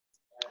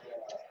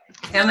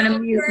I'm going to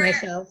mute for,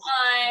 myself.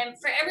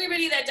 For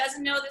everybody that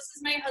doesn't know, this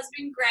is my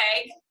husband,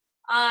 Greg.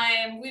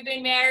 We've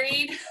been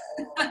married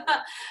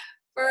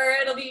for,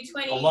 it'll be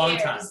 20 A long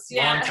years. time.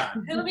 Yeah. Long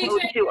time. It'll be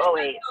 20 years in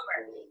October,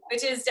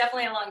 which is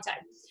definitely a long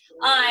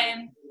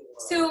time.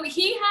 So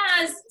he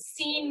has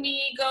seen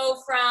me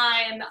go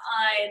from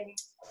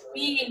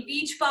being in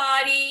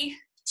Beachbody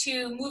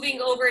to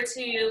moving over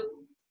to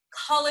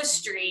Cullen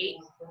Street,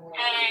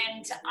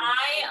 and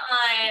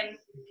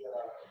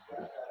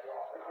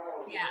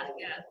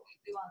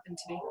we want them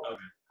to be.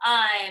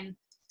 Okay.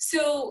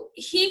 So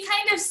he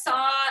kind of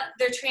saw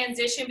the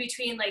transition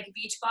between like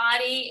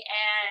Beachbody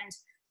and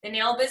the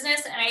nail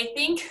business, and I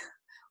think,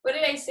 what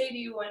did I say to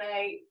you when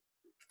I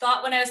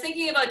was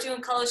thinking about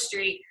doing Cullen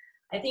Street?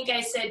 I think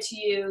I said to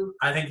you,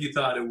 I think you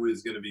thought it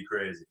was going to be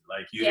crazy.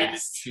 Like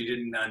she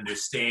didn't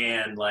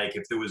understand like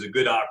if there was a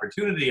good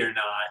opportunity or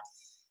not.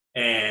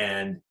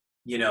 And,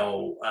 you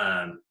know,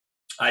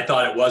 I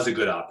thought it was a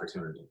good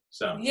opportunity.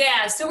 So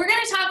yeah. So we're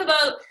going to talk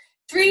about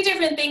 3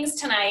 different things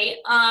tonight.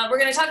 We're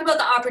going to talk about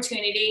the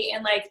opportunity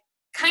and like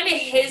kind of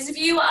his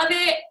view of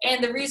it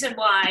and the reason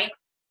why.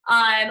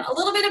 A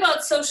little bit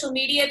about social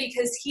media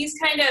because he's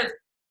kind of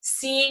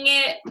seeing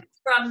it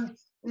from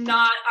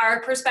not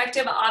our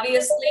perspective,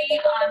 obviously,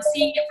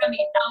 seeing it from the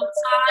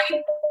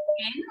outside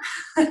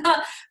in,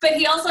 but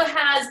he also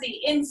has the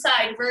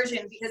inside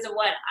version because of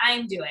what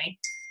I'm doing.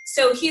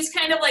 So he's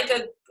kind of like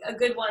a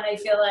good one, I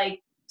feel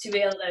like, to be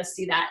able to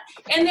see that.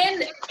 And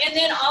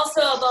then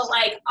also about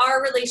like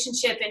our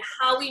relationship and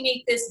how we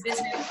make this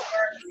business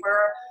work for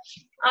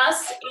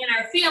us and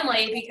our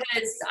family,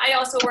 because I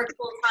also work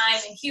full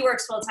time and he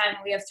works full time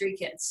and we have 3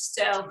 kids.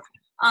 So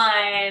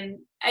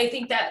I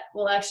think that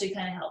will actually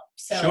kind of help.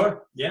 So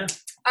sure, yeah.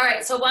 All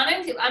right, so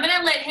I'm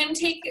gonna let him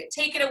take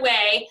it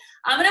away.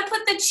 I'm gonna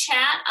put the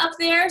chat up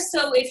there.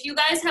 So if you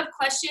guys have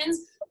questions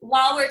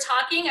while we're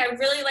talking, I'd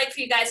really like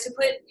for you guys to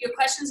put your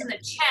questions in the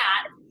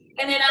chat,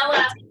 and then I'll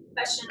ask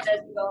questions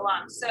as we go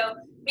along. So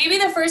maybe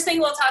the first thing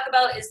we'll talk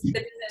about is the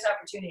business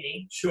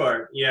opportunity.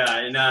 Sure, yeah,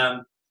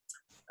 and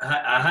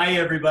hi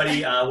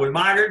everybody. When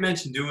Margaret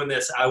mentioned doing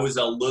this, I was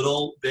a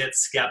little bit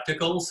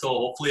skeptical, so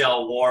hopefully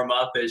I'll warm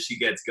up as she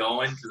gets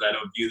going because I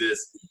don't view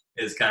this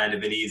as kind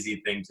of an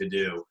easy thing to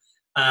do.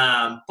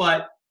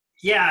 But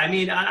yeah, I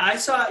mean, I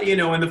saw, you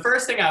know, and the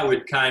first thing I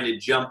would kind of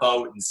jump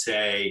out and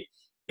say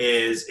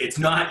is it's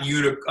not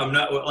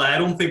I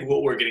don't think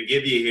what we're going to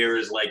give you here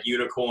is like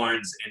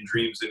unicorns and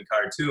dreams and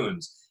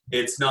cartoons.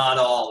 It's not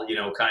all, you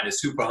know, kind of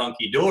super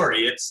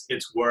hunky-dory.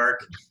 It's work.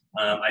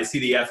 I see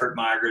the effort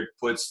Margaret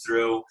puts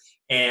through.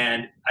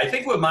 And I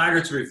think what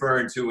Margaret's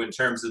referring to in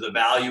terms of the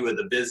value of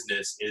the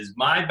business is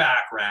my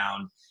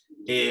background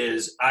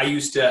is I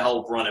used to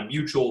help run a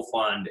mutual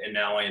fund and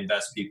now I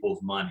invest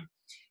people's money.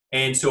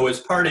 And so as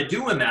part of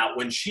doing that,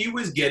 when she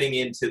was getting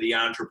into the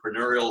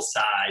entrepreneurial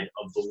side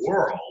of the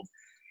world,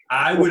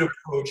 I would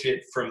approach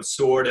it from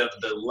sort of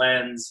the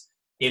lens.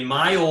 In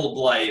my old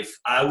life,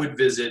 I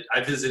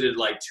visited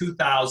like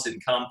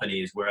 2,000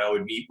 companies where I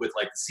would meet with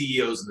like the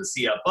CEOs and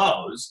the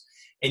CFOs,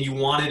 and you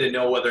wanted to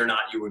know whether or not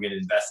you were going to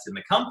invest in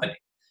the company.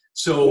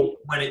 So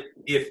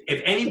if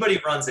anybody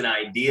runs an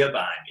idea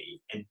by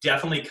me, and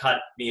definitely cut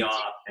me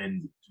off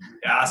and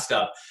ask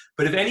stuff,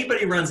 but if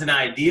anybody runs an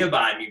idea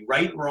by me,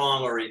 right,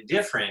 wrong, or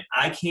indifferent,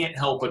 I can't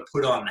help but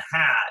put on the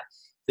hat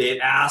that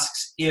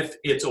asks if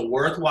it's a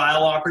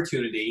worthwhile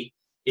opportunity,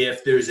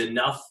 if there's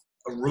enough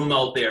room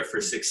out there for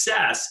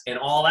success and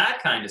all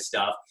that kind of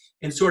stuff,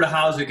 and sort of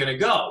how's it going to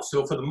go.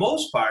 So for the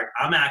most part,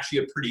 I'm actually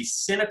a pretty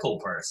cynical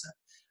person.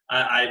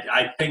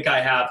 I think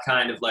I have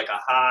kind of like a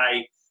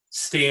high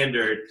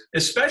standard,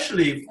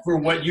 especially for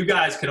what you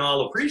guys can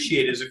all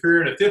appreciate is if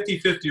you're in a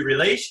 50-50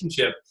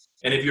 relationship,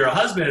 and if you're a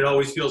husband, it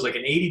always feels like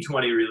an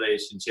 80-20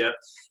 relationship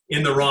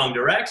in the wrong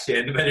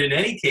direction. But in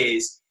any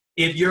case,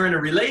 if you're in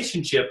a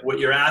relationship, what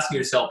you're asking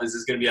yourself is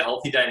going to be a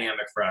healthy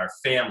dynamic for our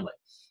family.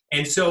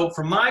 And so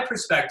from my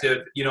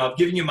perspective, you know, I've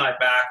given you my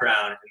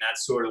background and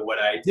that's sort of what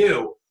I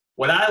do.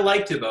 What I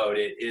liked about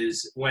it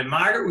is when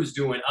Margaret was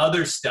doing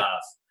other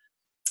stuff,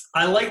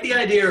 I like the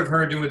idea of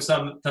her doing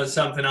something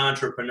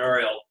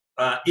entrepreneurial,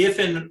 if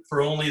and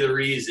for only the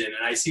reason,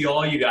 and I see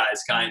all you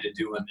guys kind of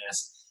doing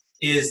this,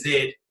 is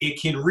that it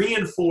can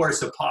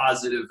reinforce a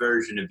positive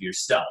version of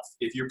yourself.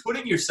 If you're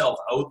putting yourself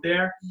out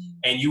there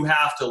and you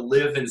have to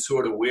live and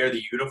sort of wear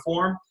the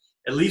uniform,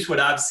 at least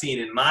what I've seen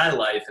in my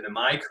life and in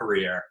my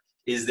career,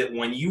 is that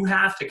when you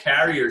have to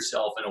carry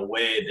yourself in a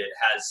way that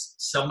has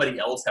somebody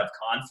else have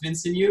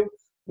confidence in you,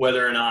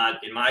 whether or not,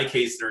 in my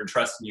case, they're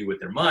entrusting you with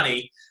their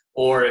money,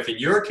 or if in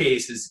your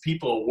case is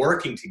people are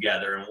working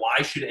together, and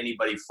why should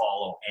anybody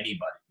follow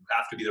anybody? You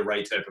have to be the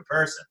right type of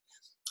person.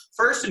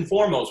 First and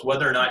foremost,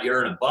 whether or not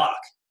you're in a buck,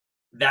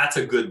 that's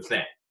a good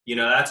thing. You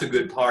know, that's a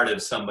good part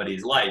of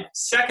somebody's life.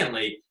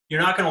 Secondly, you're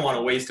not going to want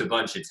to waste a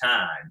bunch of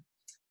time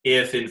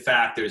if, in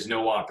fact, there's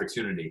no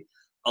opportunity.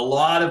 A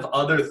lot of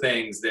other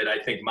things that I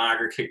think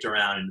Margaret kicked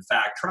around and in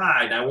fact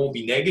tried, and I won't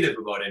be negative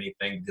about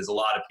anything because a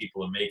lot of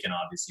people are making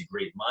obviously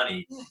great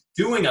money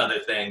doing other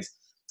things,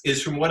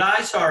 is from what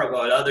I saw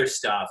about other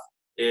stuff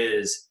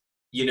is,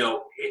 you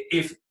know,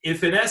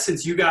 if in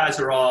essence you guys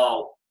are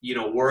all,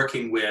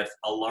 working with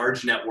a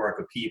large network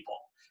of people,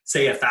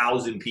 say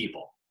 1,000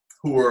 people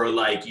who are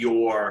like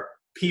your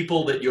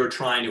people that you're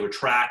trying to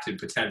attract and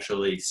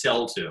potentially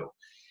sell to,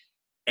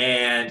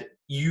 and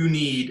you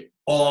need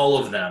all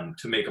of them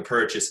to make a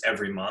purchase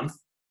every month,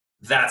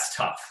 that's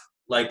tough.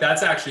 Like,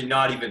 that's actually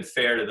not even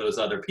fair to those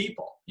other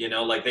people.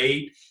 Like,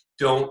 they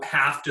don't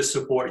have to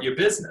support your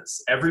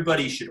business.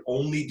 Everybody should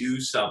only do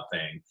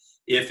something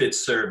if it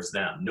serves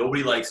them.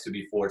 Nobody likes to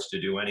be forced to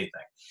do anything.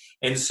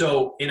 And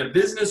so in a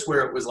business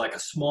where it was like a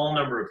small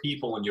number of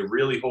people and you're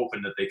really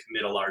hoping that they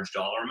commit a large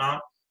dollar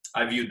amount,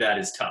 I viewed that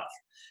as tough.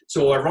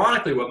 So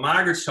ironically, what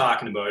Margaret's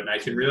talking about, and I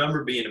can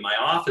remember being in my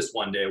office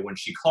one day when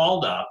she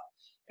called up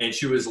and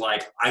she was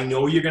like, I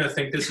know you're going to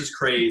think this is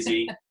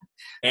crazy.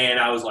 And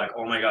I was like,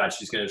 oh my God,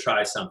 she's going to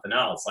try something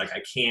else. Like,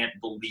 I can't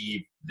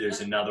believe there's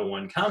another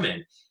one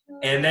coming.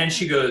 And then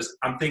she goes,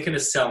 I'm thinking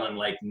of selling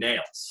like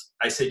nails.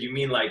 I said, you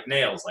mean like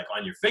nails, like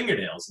on your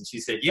fingernails? And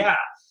she said, yeah.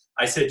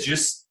 I said,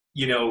 just,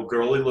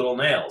 girly little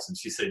nails. And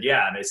she said,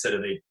 yeah. And I said,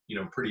 are they,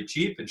 pretty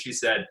cheap? And she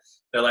said,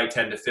 they're like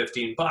 10 to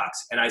 15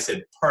 bucks. And I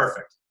said,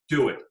 perfect,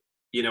 do it.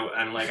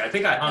 And like, I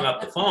think I hung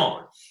up the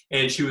phone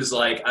and she was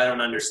like, I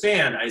don't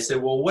understand. I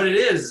said, well, what it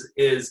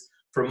is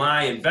for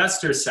my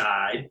investor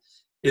side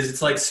is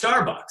it's like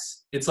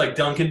Starbucks. It's like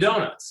Dunkin'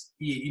 Donuts.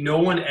 No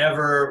one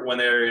ever, when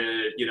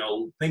they're,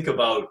 think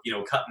about,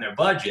 cutting their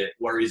budget,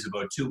 worries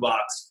about $2,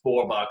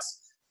 $4,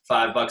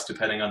 $5,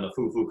 depending on the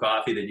foo-foo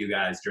coffee that you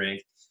guys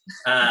drink.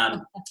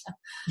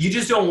 You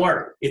just don't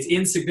worry. It's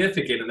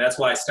insignificant. And that's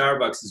why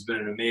Starbucks has been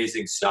an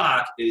amazing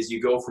stock, is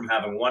you go from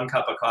having 1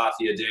 cup of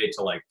coffee a day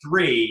to like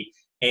 3,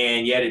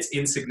 and yet it's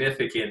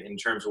insignificant in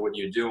terms of what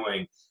you're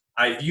doing.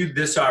 I viewed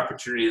this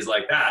opportunity as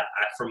like that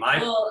for my.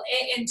 Well,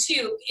 and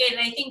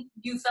I think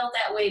you felt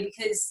that way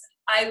because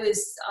I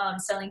was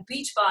selling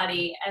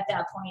Beachbody at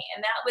that point,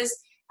 and that was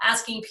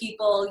asking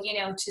people,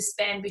 to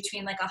spend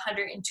between like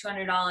 $100 and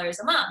 $200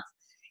 a month.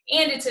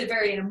 And it's a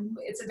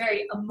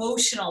very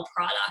emotional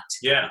product.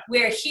 Yeah.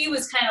 Where he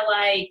was kind of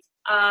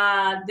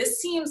like, this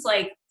seems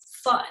like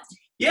fun.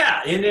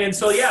 Yeah, and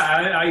so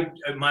yeah,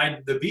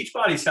 the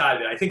Beachbody side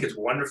of it, I think it's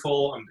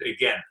wonderful.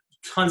 Again,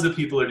 tons of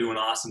people are doing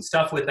awesome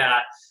stuff with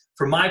that.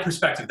 From my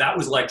perspective, that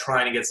was like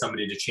trying to get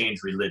somebody to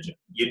change religion.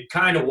 You'd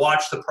kind of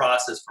watch the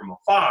process from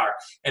afar,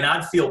 and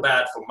I'd feel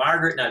bad for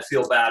Margaret, and I'd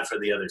feel bad for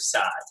the other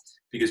side,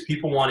 because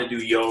people want to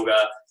do yoga.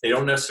 They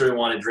don't necessarily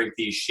want to drink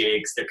these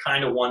shakes. They're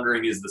kind of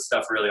wondering, is the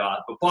stuff really odd?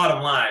 But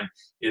bottom line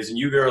is, and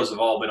you girls have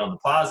all been on the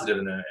positive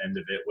end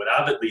of it, what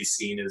I've at least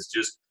seen is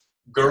just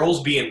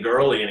girls being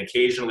girly and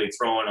occasionally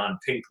throwing on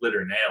pink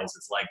glitter nails.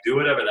 It's like, do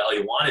whatever the hell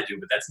you want to do,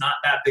 but that's not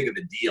that big of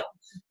a deal.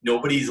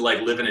 Nobody's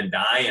like living and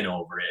dying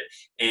over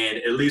it.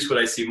 And at least what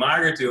I see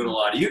Margaret do and a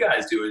lot of you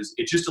guys do is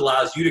it just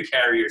allows you to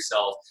carry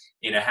yourself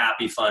in a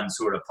happy, fun,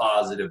 sort of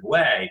positive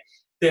way.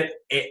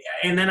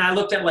 And then I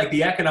looked at like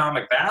the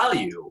economic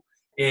value,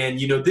 and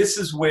this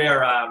is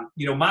where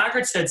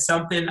Margaret said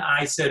something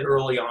I said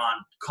early on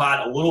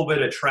caught a little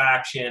bit of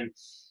traction.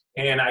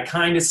 And I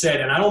kind of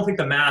said, and I don't think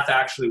the math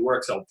actually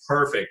works out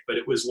perfect, but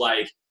it was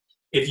like,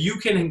 if you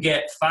can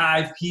get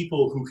 5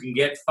 people who can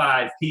get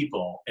 5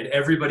 people, and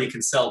everybody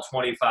can sell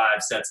 25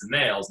 sets of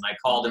nails, and I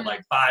called it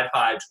like 5,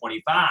 5,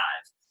 25,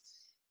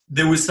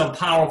 there was some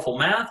powerful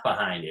math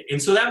behind it.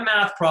 And so that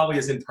math probably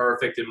isn't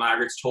perfect, and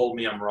Margaret's told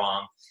me I'm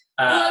wrong.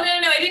 Well,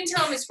 no, I didn't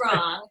tell him it's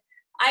wrong.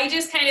 I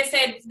just kind of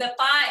said the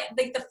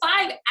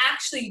 5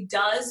 actually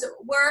does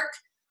work.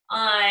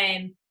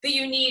 But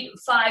you need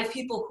 5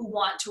 people who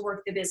want to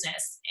work the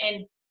business,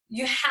 and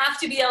you have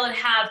to be able to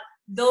have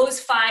those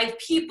 5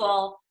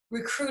 people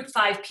recruit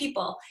 5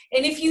 people.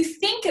 And if you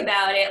think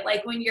about it,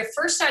 like when you're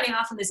first starting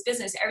off in this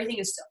business, everything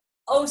is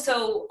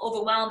so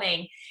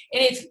overwhelming.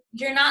 And if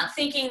you're not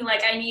thinking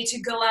like, I need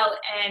to go out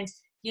and,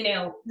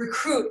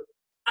 recruit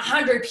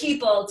 100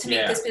 people to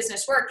make this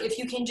business work, if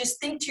you can just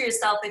think to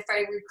yourself, if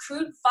I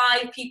recruit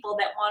 5 people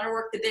that want to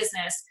work the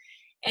business,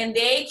 and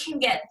they can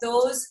get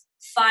those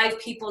 5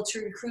 people to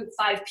recruit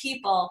 5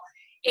 people,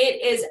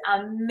 it is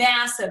a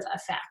massive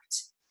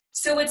effect.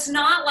 So it's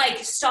not like,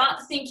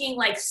 stop thinking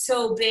like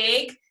so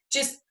big,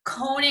 just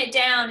cone it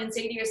down and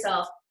say to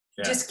yourself,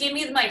 just give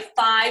me my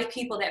 5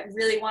 people that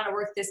really want to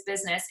work this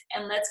business,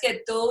 and let's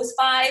get those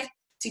 5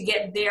 to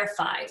get their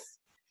 5.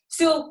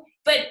 So,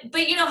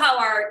 but you know how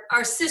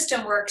our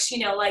system works,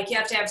 like you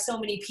have to have so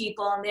many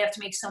people and they have to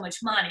make so much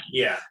money.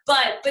 Yeah.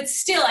 But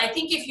still, I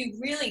think if you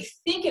really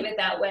think of it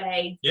that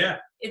way,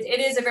 it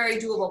is a very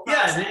doable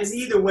process. Yeah, and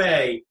either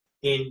way,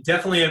 and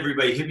definitely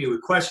everybody hit me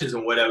with questions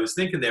on what I was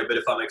thinking there, but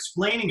if I'm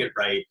explaining it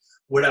right,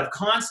 what I've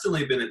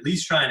constantly been at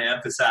least trying to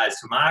emphasize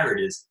to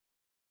Margaret is,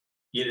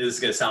 this is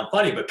going to sound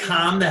funny, but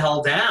calm the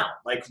hell down.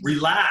 Like,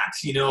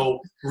 relax,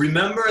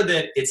 remember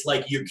that it's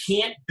like you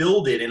can't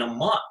build it in a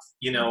month,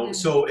 Mm-hmm.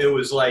 So it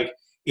was like,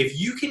 if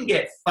you can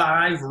get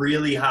 5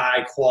 really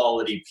high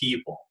quality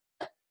people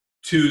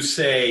to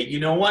say, you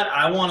know what,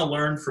 I want to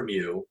learn from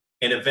you,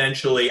 and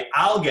eventually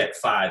I'll get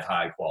 5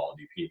 high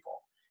quality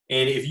people.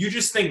 And if you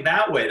just think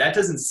that way, that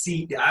doesn't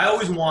I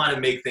always want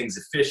to make things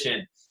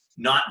efficient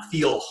not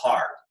feel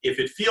hard. If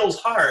it feels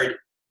hard,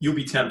 you'll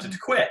be tempted to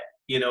quit,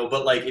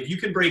 but like if you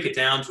can break it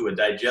down to a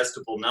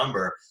digestible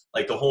number,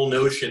 like the whole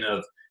notion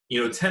of,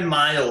 10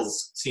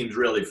 miles seems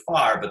really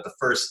far, but the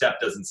first step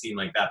doesn't seem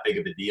like that big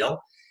of a deal.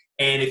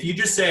 And if you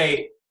just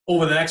say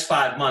over the next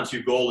 5 months,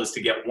 your goal is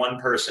to get one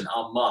person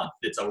a month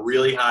that's a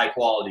really high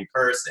quality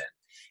person.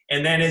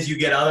 And then as you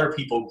get other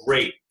people,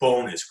 great,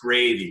 bonus,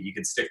 gravy. You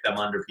can stick them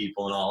under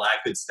people and all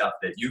that good stuff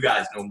that you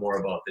guys know more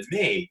about than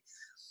me.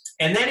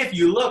 And then if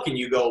you look and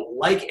you go,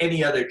 like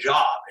any other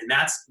job, and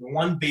that's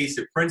one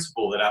basic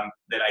principle that I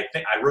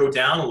think I wrote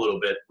down a little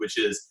bit, which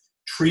is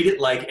treat it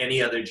like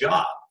any other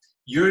job.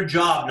 Your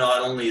job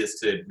not only is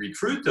to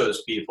recruit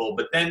those people,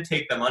 but then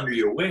take them under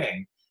your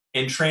wing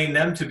and train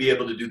them to be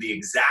able to do the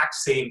exact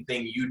same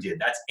thing you did.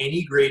 That's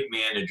any great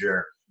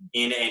manager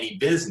in any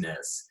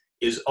business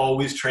is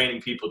always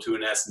training people to,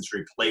 in essence,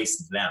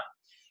 replace them.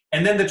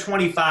 And then the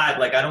 25,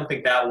 like, I don't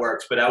think that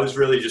works, but I was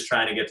really just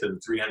trying to get to the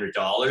 $300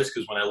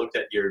 because when I looked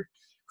at your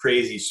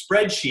crazy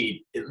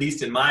spreadsheet, at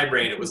least in my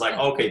brain, it was like,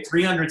 okay,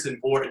 300 is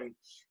important.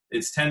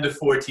 It's $10 to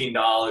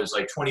 $14,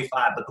 like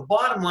 25. But the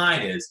bottom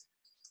line is,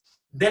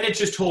 then it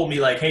just told me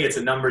like, hey, it's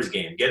a numbers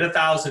game. Get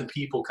 1,000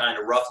 people kind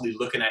of roughly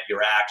looking at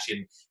your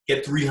action.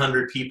 Get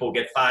 300 people,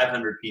 get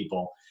 500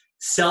 people.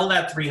 Sell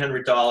that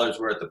 $300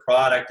 worth of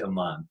product a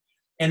month.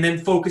 And then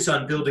focus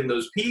on building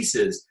those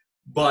pieces.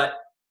 But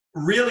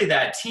really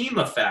that team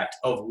effect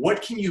of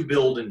what can you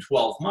build in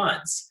 12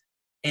 months?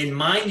 And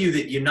mind you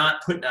that you're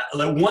not putting,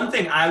 like one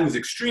thing I was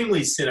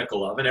extremely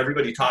cynical of, and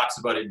everybody talks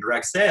about it in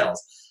direct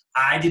sales,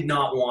 I did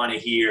not want to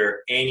hear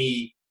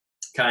any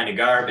kind of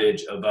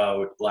garbage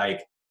about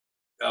like,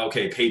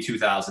 okay, pay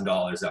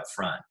 $2,000 up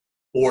front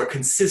or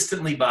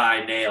consistently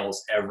buy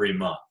nails every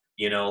month.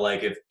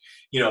 Like if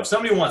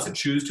somebody wants to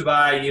choose to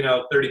buy,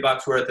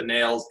 $30 worth of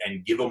nails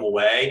and give them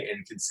away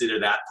and consider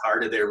that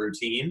part of their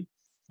routine,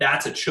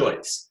 that's a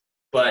choice.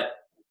 But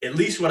at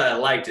least what I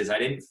liked is I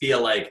didn't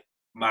feel like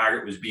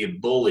Margaret was being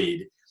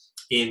bullied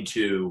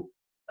into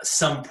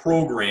some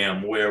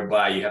program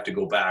whereby you have to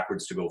go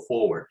backwards to go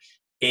forward.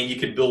 And you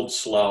can build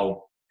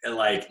slow. And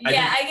like,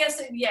 I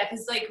guess,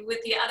 because like with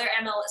the other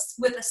MLS,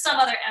 with some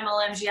other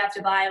MLMs, you have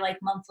to buy like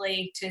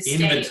monthly to stay.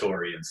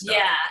 Inventory and stuff.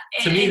 Yeah.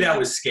 To me, that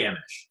was scamish.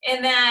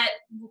 And that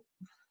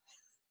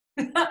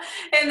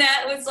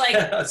was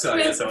like.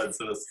 Sorry, I guess I wasn't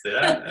supposed to say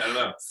that. I don't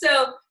know.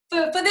 So,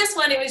 but this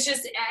one, it was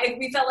just,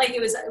 we felt like it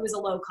was a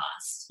low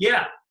cost.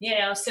 Yeah.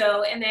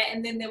 So, and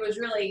then there was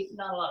really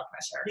not a lot of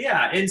pressure.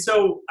 Yeah. And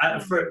so I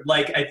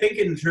think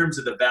in terms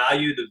of the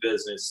value of the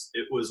business,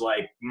 it was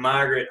like,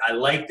 Margaret, I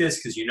like this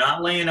because you're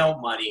not laying out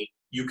money.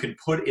 You can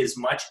put as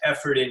much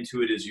effort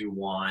into it as you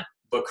want,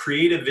 but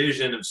create a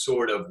vision of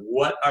sort of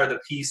what are the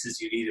pieces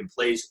you need in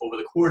place over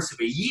the course of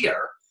a year,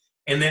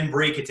 and then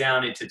break it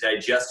down into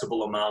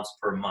digestible amounts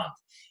per month.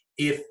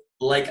 If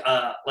like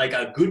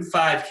a good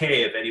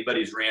 5K, if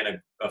anybody's ran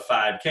a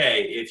 5K,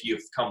 if you've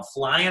come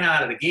flying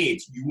out of the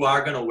gates, you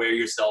are going to wear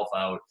yourself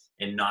out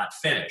and not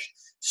finish.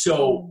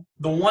 So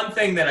the one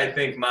thing that I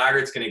think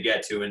Margaret's going to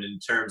get to, and in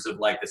terms of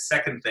like the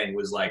second thing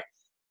was like,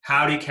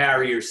 how do you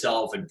carry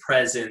yourself and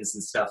presence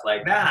and stuff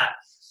like that?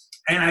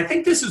 And I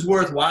think this is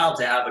worthwhile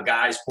to have a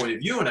guy's point of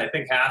view. And I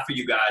think half of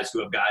you guys who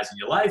have guys in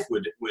your life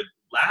would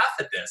laugh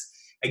at this.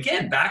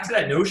 Again, back to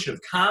that notion of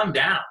calm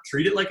down,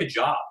 treat it like a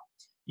job.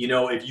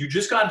 If you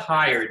just got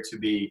hired to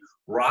be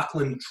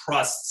Rockland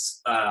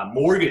Trust's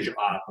mortgage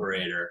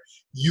operator,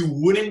 you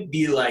wouldn't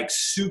be like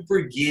super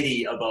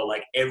giddy about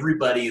like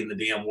everybody in the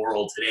damn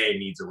world today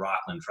needs a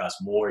Rockland Trust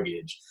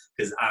mortgage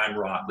because I'm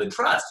Rockland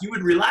Trust. You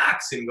would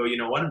relax and go, you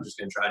know what, I'm just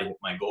going to try to hit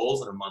my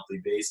goals on a monthly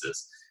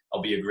basis.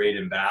 I'll be a great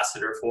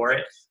ambassador for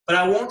it, but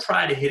I won't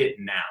try to hit it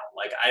now.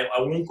 Like I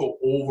won't go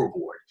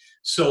overboard.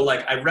 So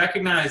like I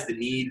recognize the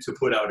need to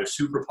put out a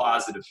super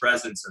positive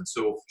presence on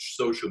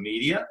social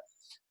media,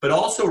 but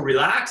also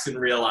relax and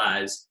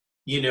realize,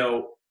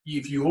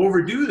 if you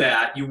overdo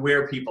that, you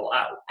wear people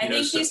out. I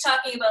think he's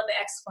talking about the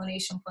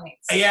exclamation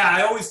points. Yeah,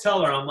 I always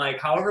tell her, I'm like,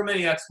 however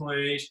many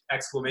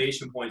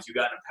exclamation points you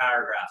got in a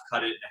paragraph,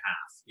 cut it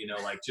in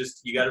half. Like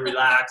just, you got to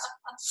relax,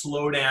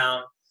 slow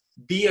down,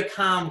 be a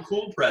calm,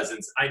 cool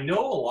presence. I know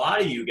a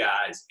lot of you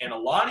guys, and a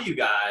lot of you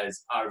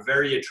guys are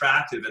very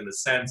attractive in the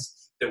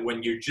sense that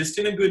when you're just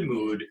in a good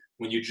mood,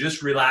 when you're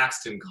just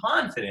relaxed and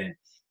confident,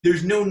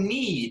 there's no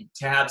need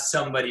to have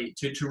somebody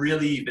to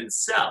really even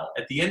sell.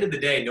 At the end of the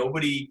day,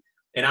 nobody,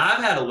 and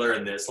I've had to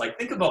learn this, like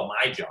think about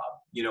my job.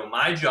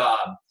 My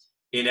job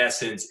in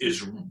essence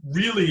is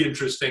really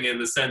interesting in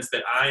the sense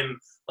that I'm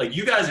like,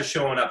 you guys are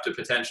showing up to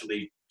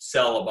potentially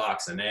sell a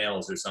box of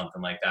nails or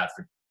something like that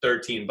for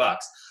 $13.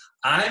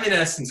 I'm in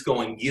essence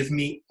going, give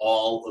me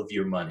all of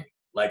your money,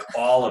 like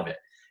all of it.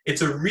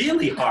 It's a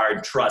really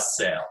hard trust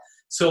sale.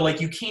 So like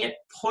you can't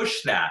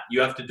push that.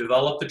 You have to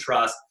develop the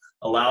trust,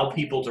 allow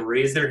people to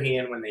raise their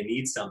hand when they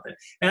need something.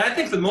 And I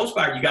think for the most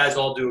part, you guys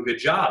all do a good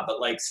job, but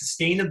like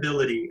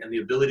sustainability and the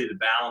ability to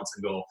balance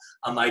and go,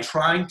 am I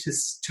trying to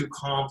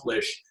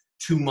accomplish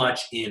too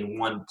much in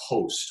one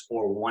post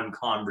or one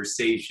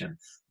conversation?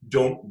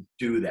 don't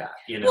do that,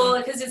 you know? Well,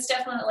 because it's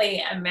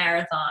definitely a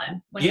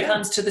marathon when it Yeah.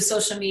 comes to the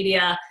social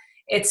media.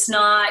 It's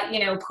not,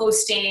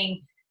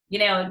 posting,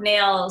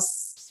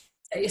 nails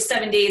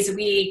 7 days a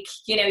week.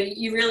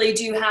 You really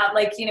do have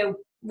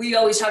we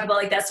always talk about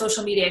like that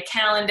social media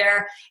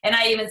calendar. And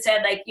I even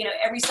said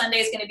every Sunday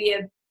is going to be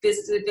a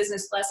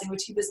business blessing,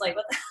 which he was like,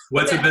 what the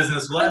What's a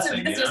business What's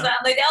blessing? a business blessing?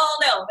 Like, they all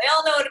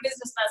know what a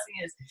business blessing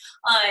is.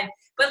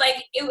 But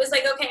it was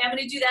like, okay, I'm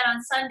going to do that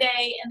on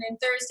Sunday, and then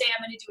Thursday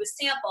I'm going to do a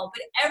sample.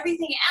 But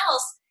everything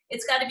else,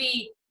 it's got to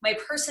be my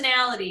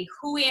personality.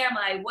 Who am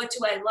I? What do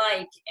I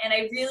like? And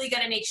I really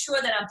got to make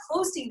sure that I'm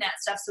posting that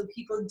stuff so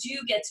people do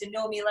get to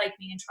know me, like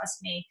me, and trust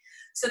me.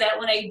 So that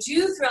when I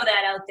do throw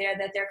that out there,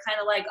 that they're kind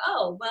of like,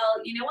 oh,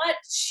 well, you know what?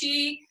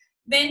 She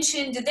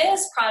mentioned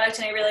this product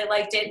and I really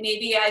liked it.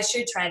 Maybe I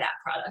should try that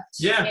product.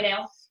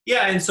 Yeah.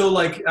 Yeah, and so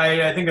I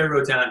think I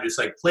wrote down just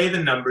play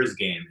the numbers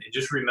game, and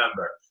just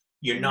remember,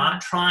 you're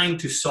not trying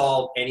to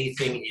solve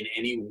anything in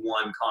any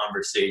one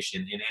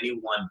conversation, in any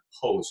one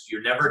post.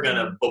 You're never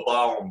gonna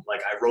boom,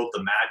 like I wrote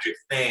the magic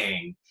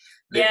thing.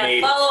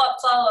 Follow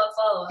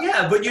up.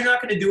 Yeah, but you're not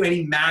gonna do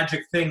any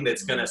magic thing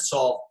that's gonna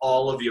solve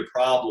all of your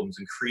problems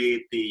and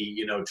create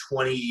the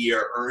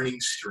 20-year earning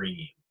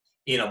stream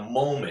in a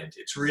moment.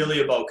 It's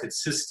really about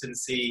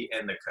consistency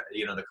and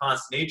the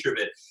constant nature of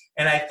it.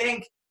 And I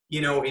think,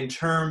 in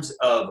terms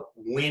of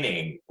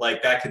winning,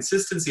 like that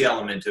consistency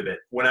element of it,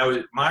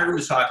 Margaret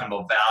was talking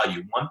about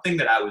value, one thing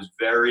that I was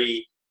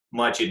very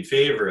much in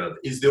favor of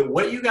is that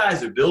what you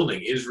guys are building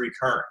is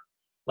recurring.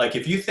 Like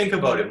if you think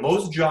about it,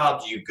 most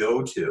jobs you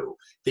go to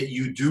that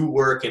you do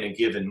work in a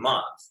given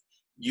month,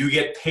 you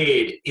get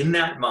paid in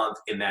that month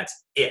and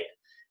that's it.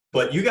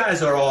 But you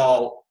guys are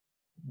all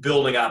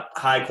building up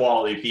high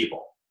quality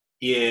people.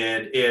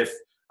 And if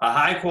a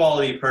high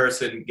quality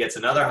person gets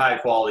another high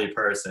quality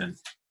person,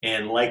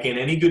 and like in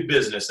any good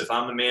business, if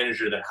I'm the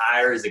manager that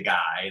hires a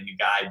guy and the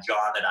guy,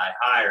 John, that I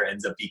hire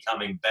ends up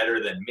becoming better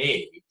than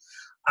me,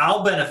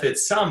 I'll benefit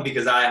some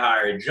because I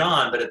hired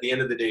John, but at the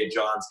end of the day,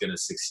 John's going to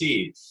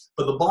succeed.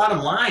 But the bottom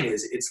line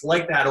is, it's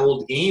like that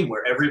old game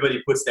where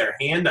everybody puts their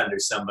hand under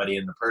somebody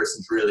and the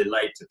person's really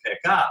light to pick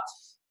up.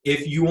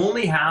 If you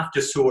only have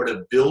to sort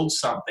of build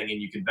something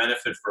and you can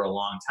benefit for a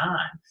long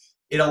time,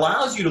 it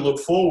allows you to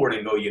look forward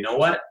and go, you know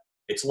what?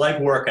 It's like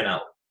working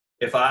out.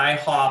 If I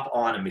hop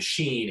on a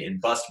machine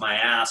and bust my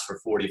ass for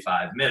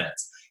 45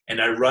 minutes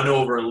and I run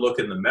over and look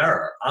in the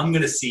mirror, I'm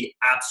going to see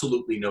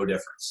absolutely no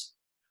difference.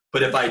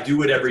 But if I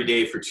do it every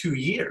day for 2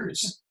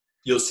 years,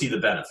 you'll see the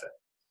benefit.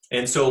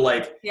 And so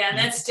and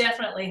that's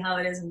definitely how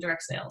it is in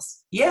direct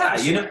sales. Yeah,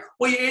 sure.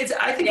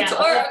 I think it's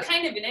all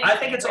kind of I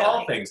think it's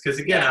all things, because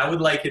again, I would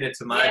liken it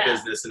to my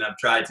business, and I've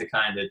tried to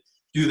kind of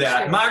do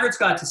that. Sure. Margaret's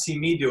got to see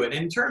me do it.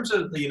 In terms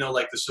of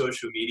the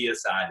social media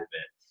side of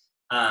it,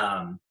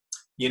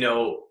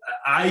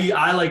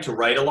 I like to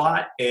write a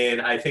lot,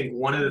 and I think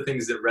one of the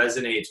things that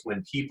resonates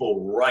when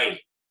people write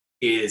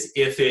is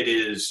if it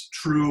is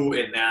true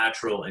and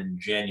natural and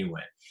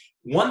genuine.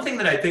 One thing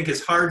that I think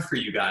is hard for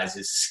you guys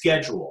is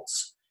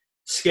schedules.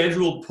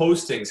 Scheduled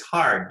posting's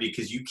hard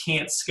because you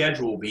can't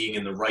schedule being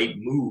in the right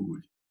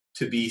mood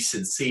to be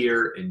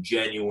sincere and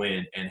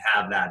genuine and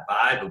have that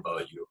vibe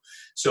about you.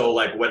 So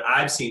what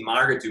I've seen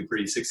Margaret do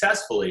pretty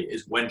successfully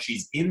is when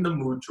she's in the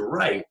mood to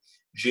write,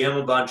 jam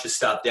a bunch of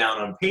stuff down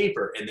on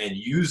paper and then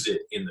use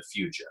it in the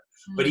future.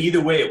 Mm-hmm. But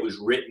either way, it was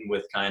written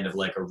with kind of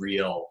a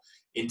real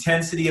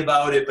intensity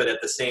about it, but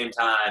at the same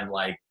time,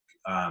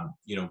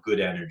 good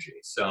energy.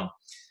 So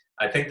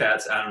I think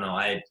that's, I don't know,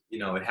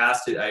 it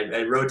has to,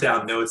 I wrote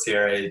down notes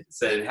here. I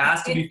said it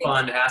has to be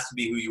fun. It has to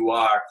be who you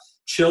are.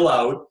 Chill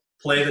out,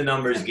 play the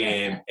numbers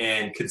game,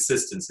 and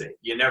consistency.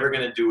 You're never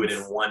going to do it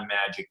in one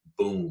magic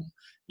boom.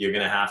 You're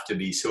going to have to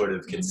be sort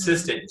of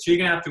consistent. Mm-hmm. So you're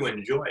going to have to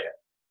enjoy it.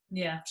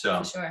 Yeah, so,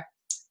 for sure.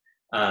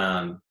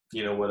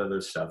 What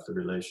other stuff, the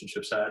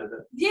relationship side of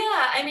it? Yeah,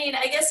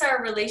 I guess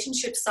our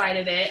relationship side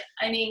of it,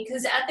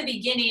 because at the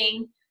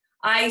beginning,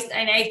 I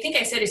think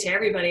I said it to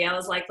everybody. I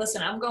was like,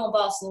 listen, I'm going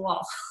balls to the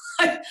wall.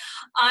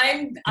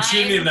 She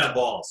didn't even have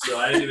balls, so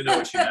I didn't even know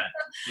what she meant.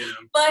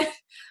 But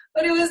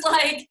it was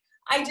like,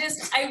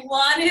 I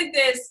wanted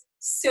this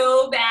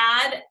so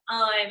bad,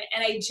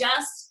 and I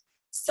just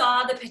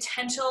saw the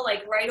potential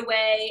right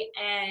away,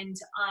 and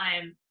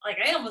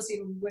I almost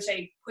even wish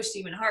I pushed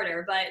even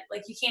harder,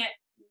 but you can't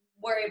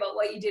worry about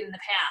what you did in the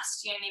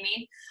past, you know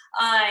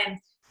what I mean?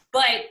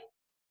 But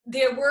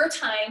there were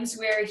times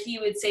where he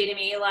would say to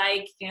me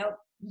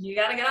you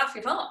gotta get off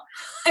your phone.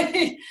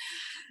 And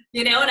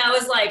I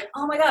was like,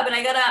 oh my God, but I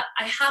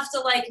have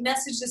to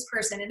message this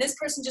person, and this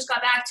person just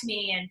got back to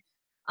me,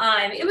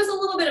 and it was a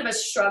little bit of a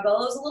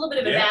struggle. It was a little bit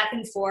of a back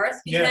and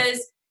forth because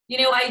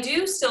I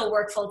do still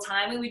work full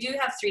time, and we do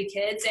have 3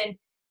 kids, and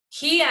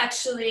he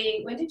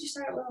actually, when did you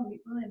start at William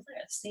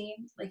Blair?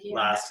 Same,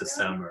 last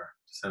December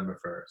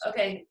 1st.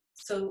 Okay,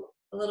 so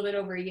a little bit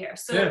over a year.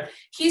 So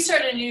he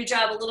started a new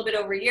job a little bit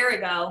over a year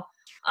ago.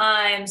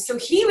 So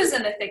he was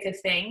in the thick of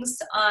things,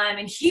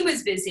 and he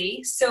was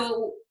busy.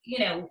 So,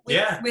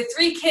 with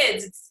 3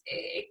 kids,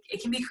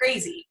 it can be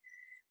crazy.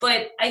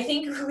 But I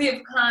think we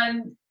have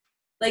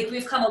like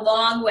we've come a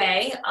long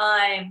way.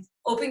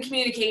 Open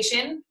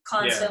communication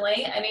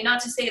constantly. I mean,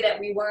 not to say that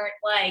we weren't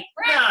like,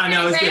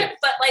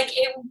 but like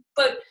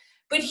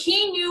but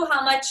he knew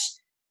how much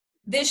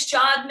this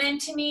job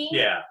meant to me.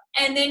 Yeah.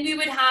 And then we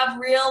would have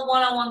real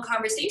one-on-one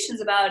conversations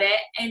about it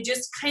and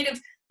just kind of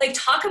like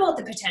talk about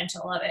the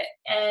potential of it.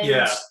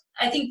 And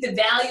I think the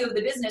value of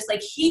the business,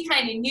 like he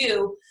kind of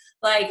knew,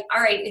 like,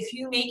 all right, if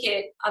you make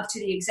it up to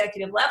the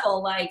executive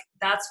level, like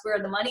that's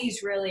where the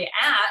money's really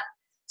at.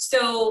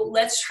 So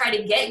let's try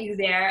to get you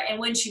there. And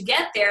once you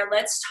get there,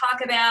 let's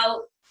talk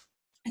about,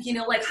 you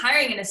know, like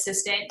hiring an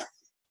assistant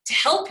to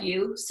help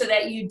you so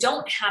that you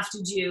don't have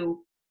to do,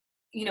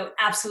 you know,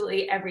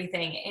 absolutely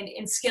everything,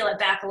 and scale it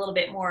back a little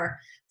bit more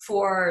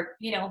for,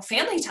 you know,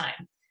 family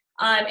time.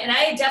 And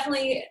I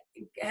definitely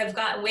have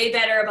gotten way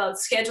better about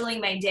scheduling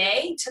my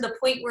day to the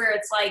point where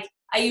it's like,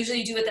 I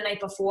usually do it the night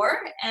before,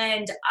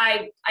 and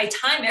I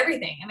time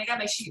everything. I mean, I got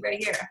my sheet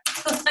right here.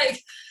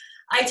 Like,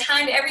 I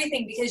timed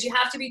everything because you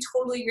have to be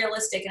totally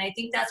realistic. And I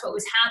think that's what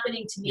was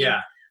happening to me.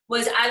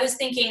 Was I was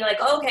thinking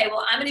like, okay,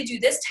 well, I'm going to do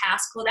this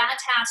task. Well, that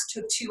task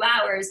took 2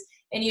 hours.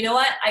 And you know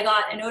what? I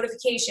got a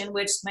notification,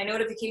 which my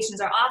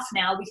notifications are off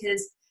now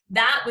because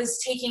that was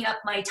taking up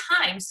my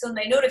time. So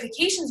my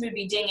notifications would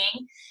be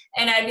dinging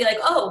and I'd be like,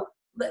 oh,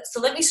 so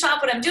let me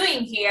stop what I'm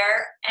doing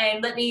here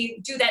and let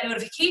me do that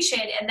notification.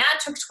 And that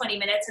took 20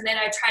 minutes. And then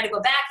I try to go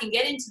back and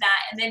get into that.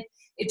 And then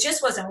it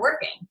just wasn't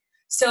working.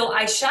 So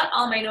I shut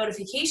all my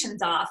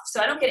notifications off.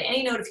 So I don't get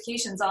any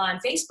notifications on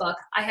Facebook.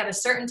 I have a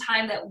certain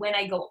time that when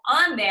I go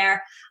on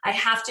there, I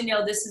have to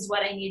know this is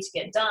what I need to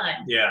get done.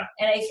 Yeah.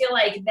 And I feel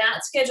like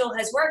that schedule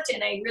has worked.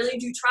 And I really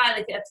do try,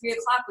 like at 3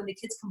 o'clock when the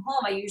kids come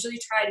home, I usually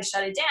try to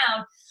shut it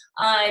down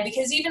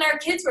because even our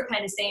kids were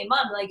kind of saying,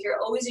 Mom, like you're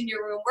always in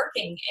your room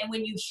working. And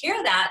when you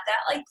hear that,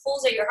 that like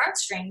pulls at your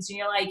heartstrings and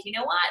you're like, you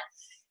know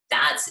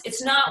what?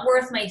 It's not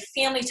worth my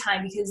family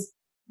time because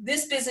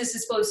this business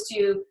is supposed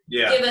to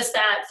give us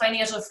that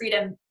financial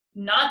freedom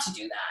not to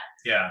do that.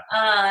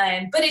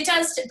 Yeah. But it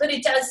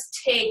does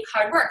take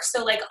hard work.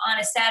 So like on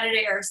a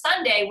Saturday or a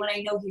Sunday when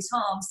I know he's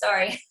home,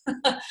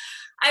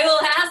 I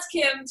will ask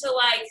him to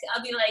like,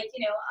 I'll be like,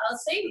 you know, I'll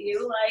say to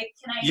you, like,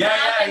 can I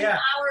have an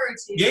hour or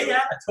two?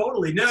 Yeah,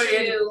 totally. No,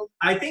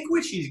 I think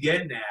what she's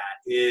getting at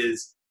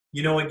is,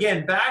 you know,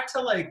 again, back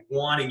to like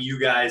wanting you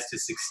guys to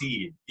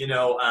succeed, you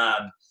know,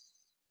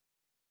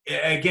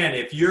 again,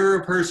 if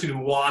you're a person who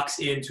walks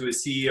into a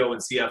CEO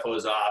and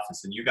CFO's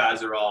office and you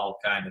guys are all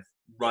kind of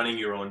running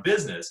your own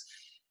business,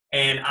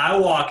 and I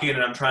walk in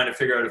and I'm trying to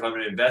figure out if I'm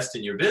going to invest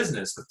in your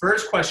business, the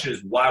first question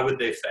is, why would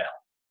they fail?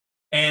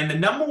 And the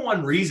number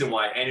one reason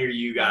why any of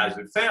you guys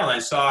would fail, I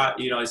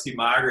see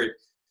Margaret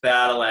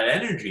battle at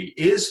energy,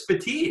 is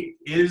fatigue,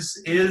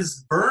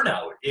 is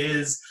burnout,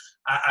 is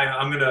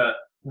I'm going to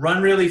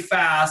run really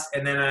fast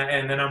and then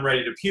I'm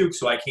ready to puke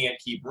so I can't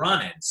keep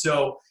running.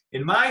 So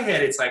in my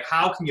head, it's like,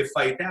 how can you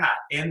fight that?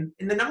 And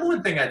the number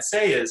one thing I'd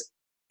say is,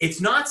 it's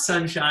not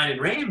sunshine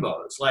and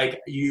rainbows. Like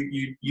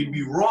you'd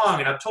be wrong.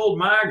 And I've told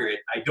Margaret,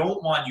 I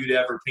don't want you to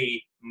ever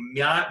paint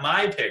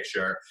my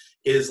picture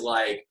is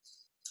like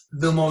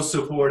the most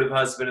supportive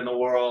husband in the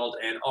world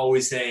and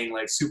always saying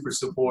like super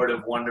supportive,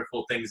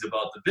 wonderful things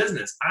about the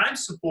business. I'm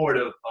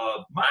supportive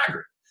of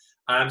Margaret.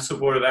 I'm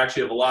supportive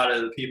actually of a lot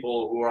of the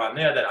people who are on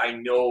there that I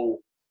know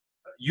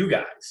you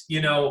guys,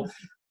 you know.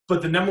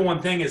 But the number one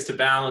thing is to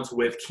balance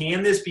with,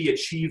 can this be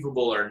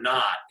achievable or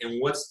not? And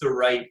what's the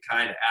right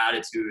kind of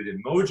attitude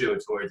and mojo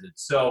towards it?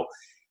 So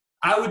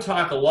I would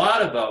talk a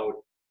lot about,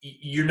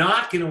 you're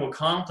not going to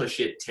accomplish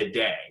it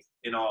today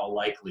in all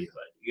likelihood.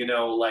 You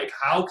know, like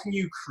how can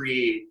you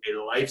create a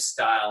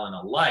lifestyle and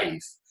a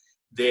life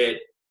that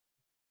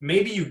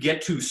maybe you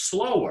get to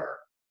slower,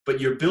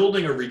 but you're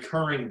building a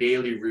recurring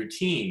daily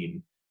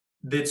routine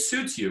that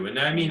suits you. And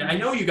I mean, I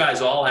know you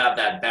guys all have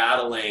that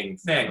battling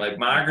thing. Like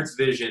Margaret's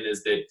vision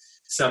is that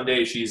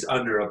someday she's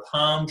under a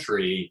palm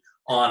tree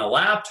on a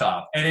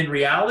laptop. And in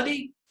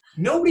reality,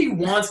 nobody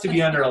wants to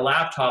be under a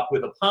laptop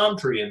with a palm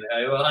tree and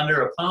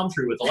under a palm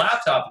tree with a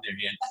laptop in their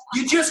hand.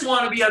 You just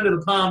want to be under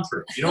the palm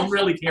tree. You don't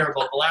really care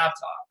about the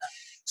laptop.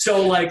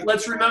 So like,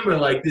 let's remember,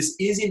 like this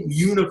isn't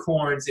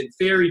unicorns and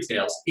fairy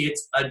tales.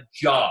 It's a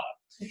job.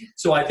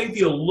 So I think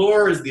the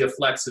allure is the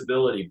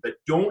flexibility, but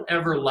don't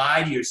ever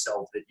lie to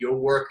yourself that you're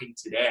working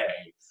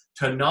today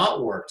to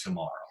not work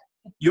tomorrow.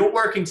 You're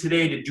working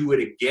today to do it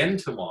again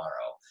tomorrow.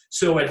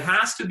 So it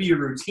has to be a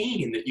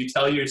routine that you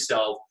tell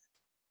yourself,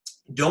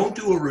 don't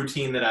do a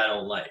routine that I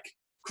don't like.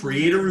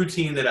 Create a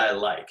routine that I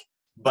like.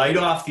 Bite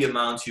off the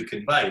amounts you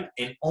can bite.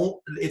 And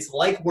it's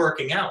like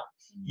working out.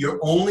 You're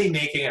only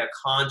making a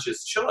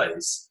conscious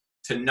choice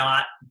to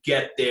not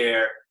get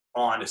there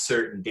on a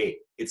certain date.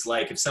 It's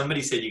like if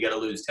somebody said you got to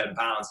lose 10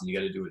 pounds and you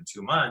got to do it in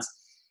 2 months,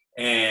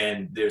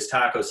 and there's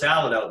taco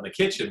salad out in the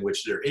kitchen,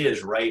 which there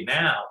is right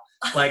now,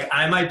 like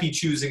I might be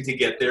choosing to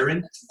get there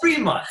in 3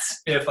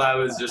 months if I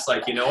was just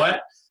like, you know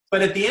what?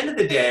 But at the end of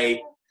the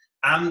day,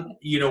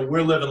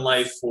 we're living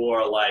life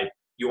for like,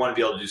 you want to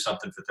be able to do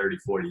something for 30,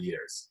 40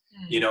 years.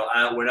 You know,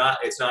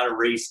 it's not a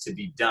race to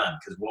be done,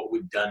 because what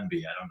would done be?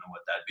 I don't know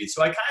what that'd be.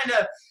 So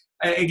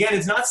again,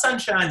 it's not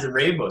sunshines and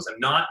rainbows.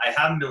 I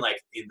haven't been like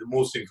the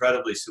most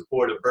incredibly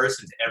supportive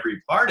person to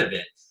every part of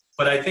it,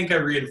 but I think I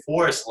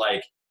reinforce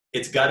like,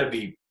 it's gotta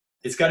be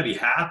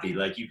happy.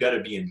 Like you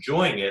gotta be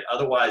enjoying it.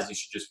 Otherwise you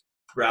should just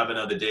grab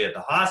another day at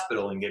the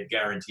hospital and get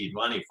guaranteed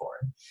money for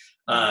it.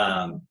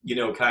 You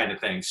know, kind of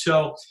thing.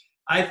 So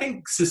I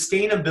think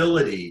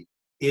sustainability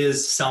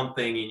is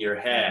something in your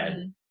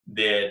head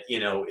that, you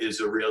know, is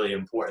a really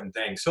important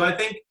thing. So I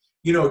think,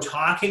 you know,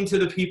 talking to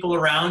the people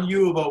around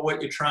you about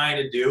what you're trying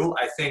to do,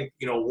 I think,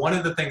 you know, one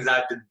of the things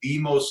I've been the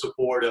most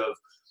supportive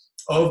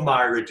of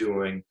Margaret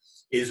doing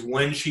is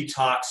when she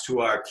talks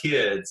to our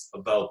kids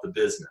about the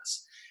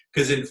business.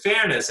 Because in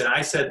fairness, and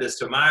I said this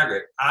to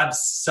Margaret, I've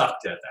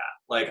sucked at that.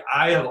 Like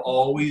I have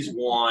always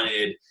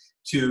wanted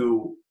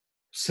to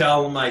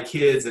tell my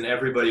kids and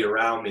everybody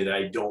around me that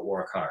I don't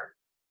work hard.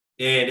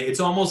 And it's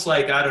almost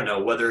like, I don't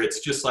know, whether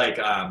it's just like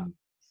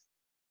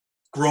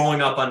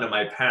growing up under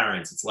my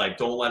parents, it's like,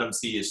 don't let them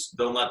see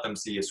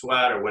you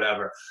sweat or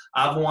whatever.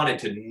 I've wanted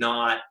to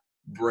not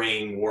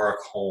bring work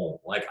home.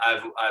 Like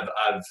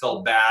I've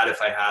felt bad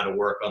if I had to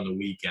work on the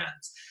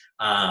weekends.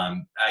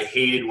 I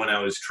hated when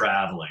I was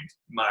traveling.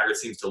 Margaret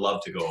seems to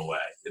love to go away.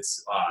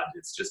 It's odd.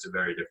 It's just a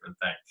very different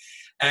thing.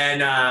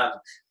 And,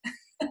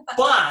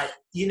 but,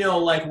 you know,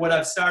 like what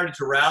I've started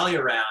to rally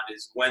around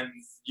is when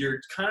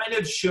you're kind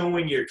of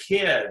showing your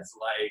kids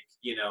like,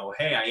 you know,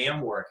 hey, I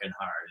am working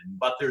hard,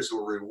 but there's a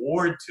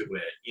reward to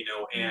it, you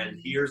know, and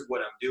here's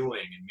what I'm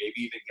doing, and maybe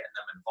even getting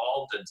them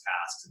involved in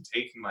tasks and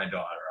taking my daughter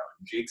out,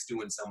 and Jake's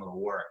doing some of the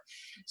work.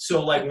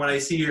 So like when I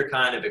see you're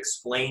kind of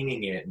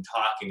explaining it and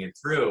talking it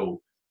through,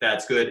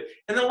 that's good.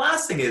 And the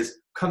last thing is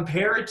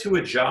compare it to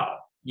a job,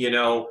 you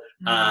know,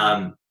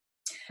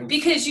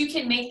 because you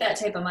can make that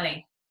type of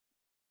money.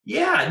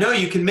 Yeah, no,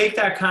 you can make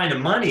that kind of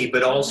money,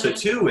 but also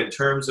too, in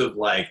terms of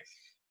like,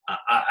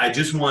 I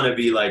just want to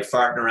be like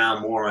farting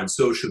around more on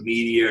social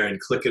media and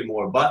clicking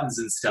more buttons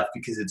and stuff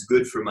because it's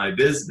good for my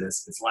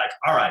business. It's like,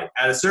 all right,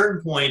 at a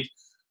certain point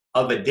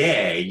of a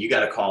day, you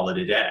got to call it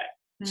a day.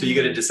 So you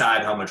got to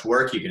decide how much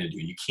work you're going to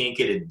do. You can't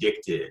get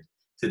addicted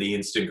to the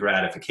instant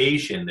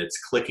gratification that's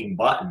clicking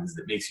buttons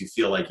that makes you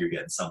feel like you're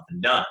getting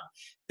something done.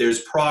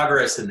 There's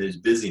progress and there's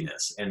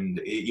busyness. And,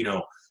 you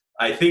know,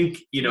 I think,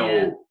 you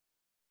know,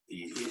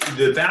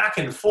 the back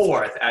and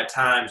forth at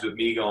times with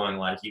me going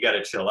like, you got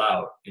to chill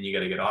out and you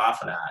got to get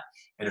off of that,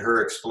 and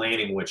her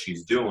explaining what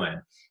she's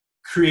doing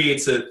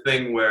creates a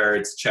thing where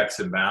it's checks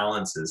and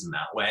balances in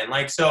that way. And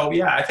like, so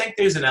yeah, I think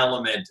there's an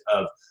element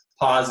of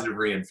positive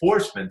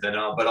reinforcement then,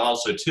 but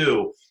also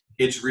too,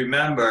 it's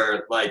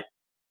remember like,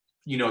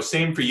 you know,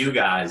 same for you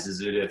guys, is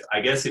that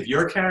if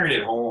you're carrying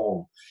it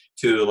home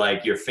to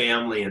like your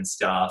family and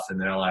stuff,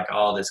 and they're like,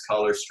 oh, this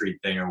Color Street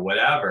thing or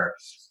whatever,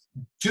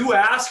 do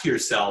ask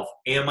yourself,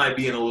 am I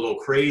being a little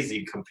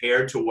crazy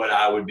compared to what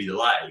I would be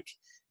like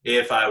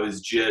if I was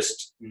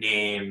just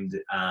named,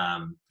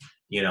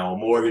 you know, a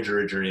mortgage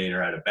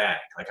originator at a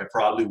bank? Like I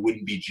probably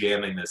wouldn't be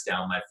jamming this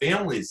down my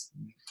family's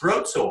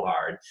throat so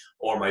hard,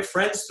 or my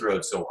friend's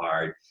throat so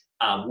hard.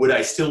 Would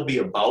I still be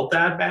about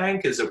that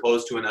bank as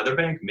opposed to another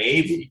bank?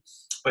 Maybe.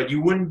 But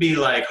you wouldn't be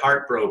like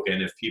heartbroken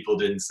if people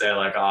didn't say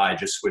like, oh, I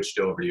just switched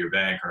over to your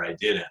bank, or I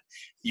didn't.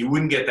 You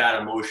wouldn't get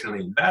that emotionally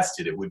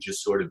invested. It would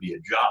just sort of be a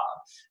job.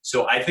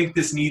 So I think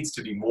this needs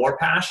to be more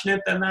passionate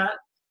than that.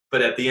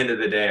 But at the end of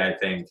the day, I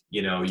think,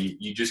 you know,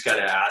 you just got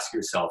to ask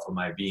yourself, am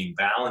I being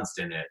balanced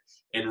in it?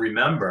 And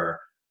remember,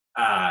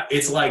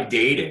 it's like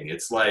dating.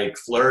 It's like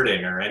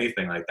flirting or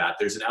anything like that.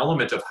 There's an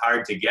element of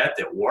hard to get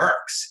that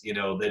works, you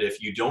know, that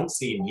if you don't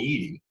seem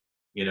needy,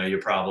 you know, you're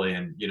probably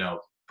in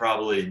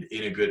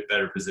a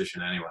better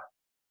position anyway.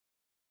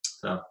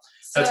 So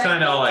that's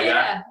kind of all I got.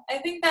 Yeah, I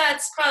think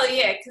that's probably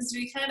it, because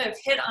we kind of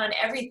hit on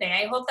everything.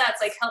 I hope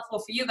that's like helpful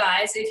for you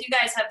guys. If you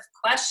guys have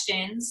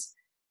questions,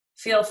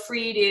 feel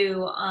free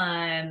to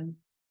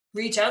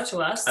reach out to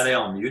us. Are they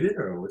all muted,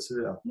 or what's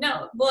the deal?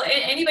 No, well,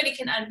 anybody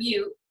can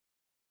unmute.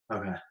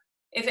 Okay.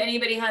 If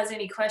anybody has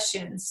any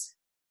questions.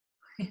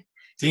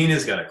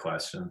 Tina's got a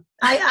question.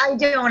 I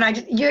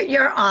don't.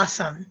 You're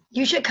awesome.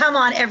 You should come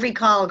on every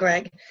call,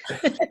 Greg.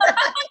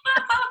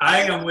 I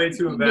think I'm way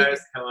too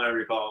embarrassed to come on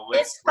every call.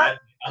 It's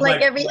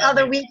like every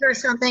other week or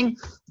something.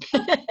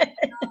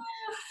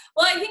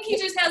 Well, I think he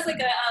just has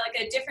like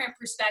a different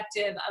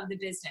perspective of the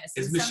business.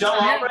 Is Michelle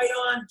Albright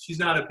on? She's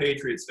not a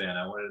Patriots fan.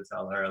 I wanted to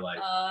tell her like.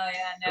 Oh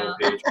yeah, no.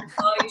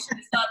 Oh, you should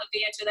have saw the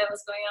banter that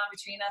was going on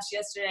between us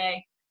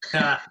yesterday.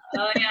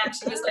 Oh yeah,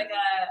 she was like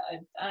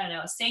I don't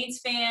know, a Saints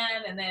fan,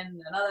 and then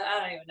another, I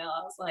don't even know.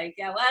 I was like,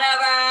 yeah,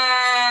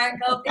 whatever,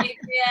 go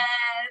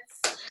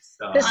Patriots.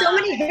 There's so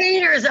many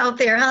haters out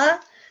there, huh?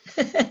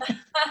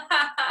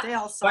 They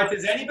all suck. But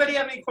does anybody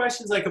have any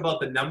questions like about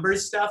the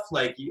numbers stuff?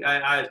 Like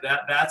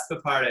that's the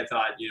part I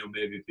thought, you know,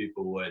 maybe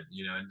people would,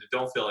 you know, and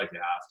don't feel like you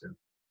have to.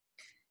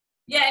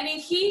 Yeah, I mean,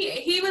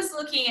 he was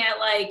looking at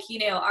like, you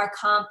know, our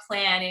comp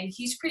plan, and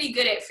he's pretty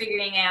good at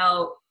figuring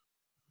out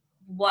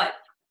what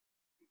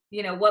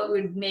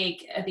would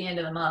make at the end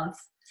of the month.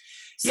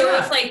 So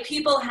if like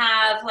people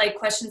have like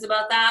questions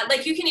about that,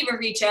 like you can even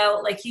reach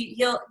out, like you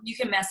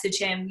can message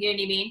him, you know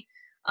what I mean?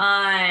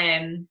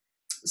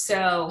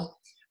 So.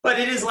 But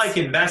it is like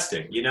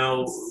investing. You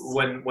know,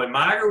 when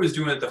Margaret was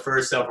doing it the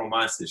first several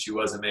months that she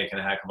wasn't making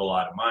a heck of a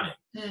lot of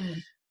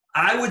money,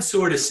 I would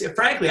sort of,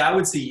 frankly, I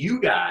would see you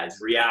guys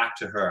react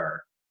to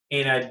her,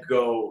 and I'd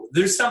go,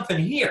 there's something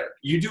here.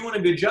 You're doing a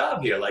good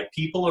job here. Like,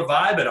 people are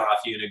vibing off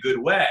you in a good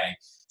way.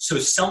 So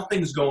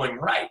something's going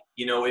right.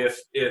 You know, if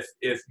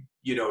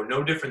you know,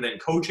 no different than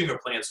coaching or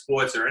playing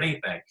sports or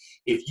anything,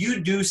 if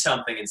you do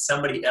something and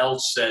somebody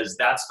else says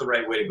that's the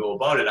right way to go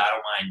about it, I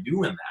don't mind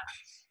doing that.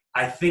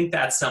 I think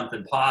that's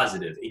something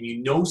positive, and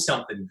you know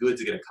something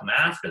good's going to come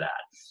after that.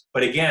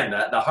 But again,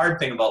 the hard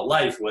thing about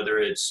life, whether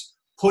it's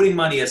putting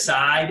money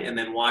aside and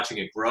then watching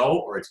it grow,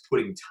 or it's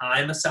putting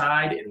time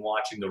aside and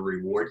watching the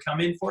reward come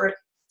in for it,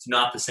 it's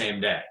not the same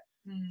day.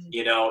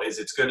 You know,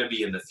 it's going to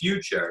be in the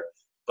future.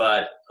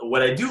 But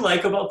what I do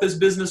like about this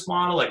business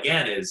model,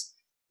 again, is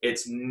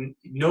it's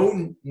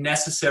no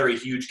necessary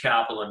huge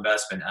capital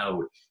investment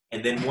out.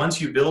 And then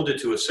once you build it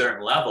to a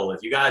certain level,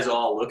 if you guys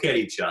all look at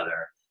each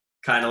other,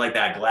 kind of like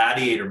that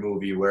Gladiator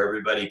movie where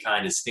everybody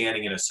kind of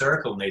standing in a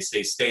circle and they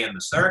say, stay in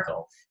the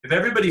circle. If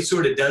everybody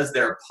sort of does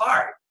their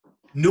part,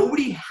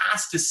 nobody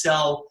has to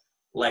sell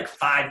like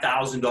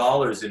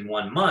 $5,000 in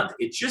 1 month.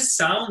 It just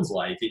sounds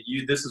like it.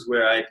 This is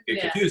where I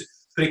get confused.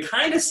 But it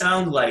kind of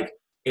sounds like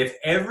if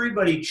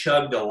everybody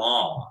chugged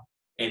along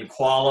and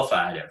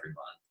qualified every month,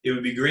 it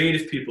would be great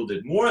if people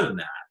did more than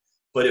that.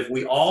 But if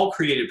we all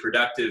created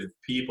productive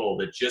people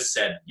that just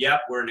said,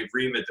 yep, we're in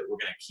agreement that we're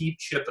going to keep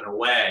chipping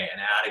away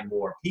and adding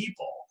more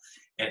people,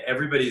 and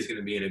everybody's going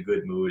to be in a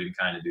good mood and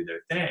kind of do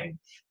their thing,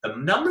 the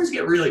numbers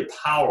get really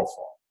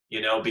powerful, you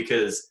know,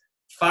 because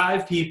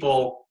 5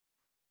 people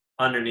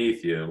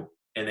underneath you,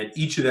 and then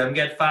each of them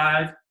get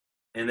 5,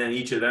 and then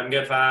each of them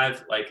get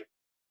 5. Like,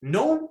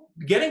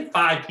 getting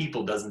 5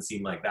 people doesn't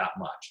seem like that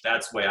much.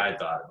 That's the way I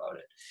thought about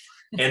it.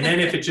 And then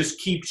if it just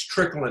keeps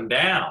trickling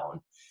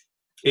down,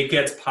 it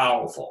gets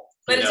powerful.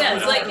 But it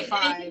does. Like the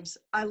 5s.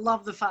 I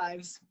love the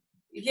 5s.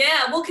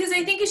 Yeah, well, because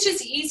I think it's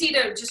just easy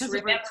to just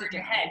remember in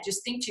your head.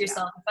 Just think to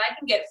yourself, if I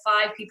can get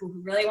 5 people who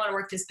really want to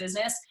work this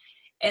business,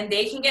 and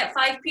they can get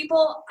 5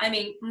 people, I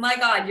mean, my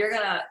God, you're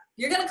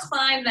gonna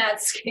climb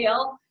that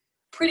scale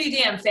pretty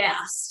damn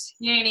fast.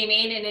 You know what I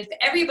mean? And if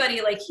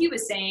everybody, like he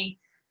was saying,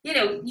 you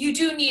know, you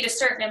do need a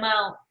certain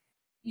amount,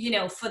 you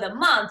know, for the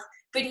month.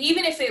 But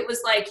even if it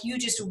was like you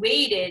just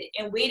waited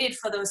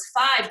for those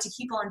 5 to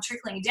keep on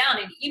trickling down,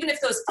 and even if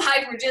those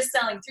 5 were just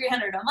selling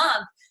 $300 a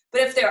month,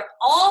 but if they're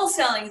all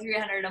selling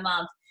 $300 a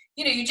month,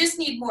 you know, you just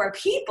need more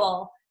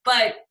people.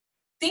 But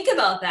think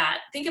about that.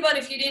 Think about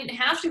if you didn't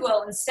have to go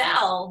out and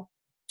sell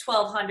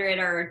 1,200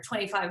 or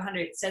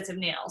 2,500 sets of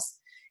nails.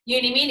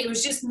 You know what I mean? It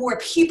was just more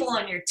people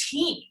on your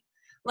team.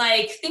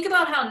 Like, think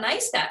about how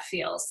nice that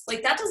feels.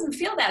 Like, that doesn't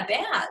feel that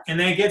bad. And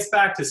then it gets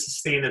back to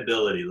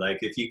sustainability. Like,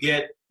 if you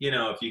get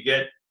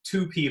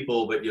 2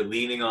 people, but you're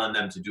leaning on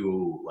them to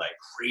do like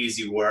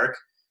crazy work,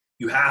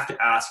 you have to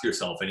ask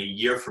yourself, in a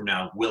year from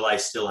now, will I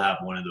still have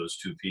one of those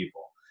 2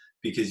 people?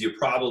 Because you're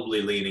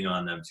probably leaning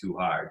on them too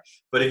hard.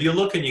 But if you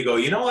look and you go,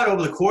 you know what,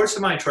 over the course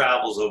of my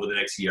travels over the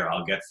next year,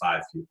 I'll get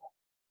 5 people.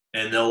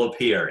 And they'll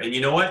appear. And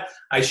you know what?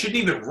 I shouldn't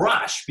even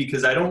rush,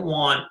 because I don't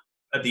want,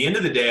 at the end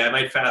of the day, I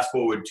might fast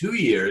forward 2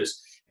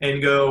 years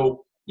and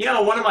go,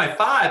 one of my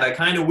 5, I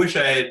kind of wish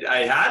I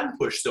hadn't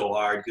pushed so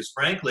hard, because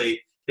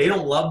frankly, they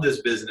don't love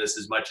this business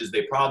as much as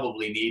they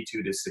probably need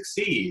to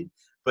succeed.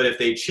 But if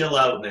they chill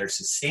out and they're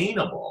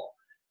sustainable,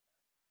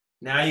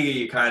 now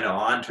you're kind of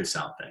onto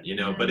something, you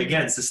know. But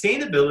again,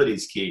 sustainability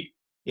is key,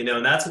 you know,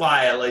 and that's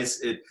why, at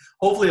least,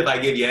 hopefully if I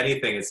give you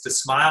anything, it's to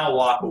smile,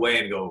 walk away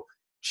and go,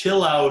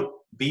 chill out,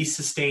 be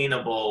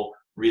sustainable,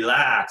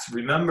 relax.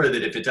 Remember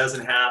that if it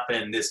doesn't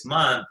happen this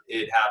month,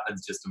 it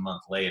happens just a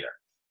month later,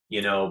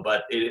 you know.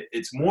 But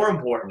it's more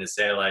important to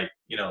say, like,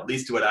 you know, at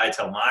least what I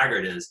tell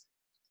Margaret is,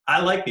 I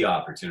like the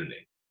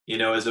opportunity, you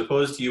know, as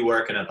opposed to you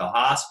working at the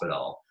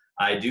hospital.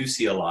 I do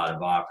see a lot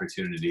of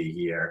opportunity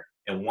here.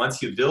 And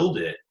once you build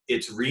it,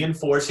 it's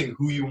reinforcing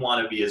who you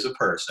want to be as a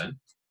person.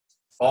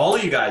 All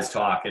of you guys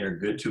talking are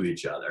good to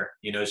each other,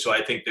 you know, so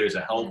I think there's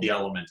a healthy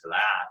element to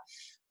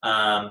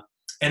that.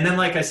 And then,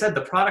 like I said,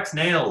 the product's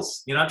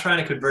nails. You're not trying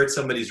to convert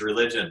somebody's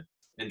religion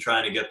and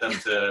trying to get them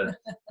to,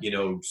 you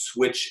know,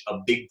 switch a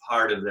big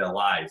part of their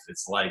life.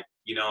 It's like,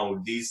 you know,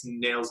 these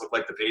nails look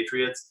like the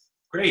Patriots.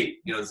 Great.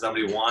 You know,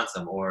 somebody wants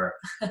them. Or,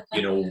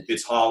 you know,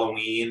 it's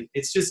Halloween.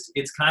 It's just,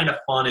 it's kind of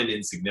fun and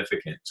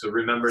insignificant. So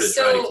remember to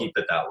try to keep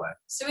it that way.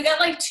 So we got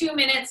like 2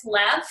 minutes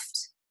left.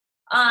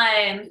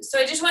 So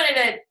I just wanted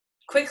to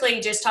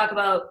quickly just talk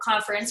about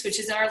conference, which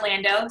is in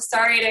Orlando.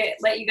 Sorry to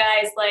let you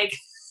guys like,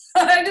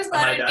 I just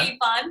thought it'd be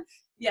fun.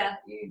 Yeah.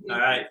 All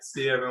right.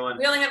 See you, everyone.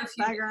 We only have a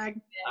few. Bye, Greg.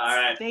 All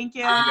right. Thank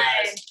you.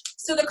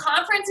 So the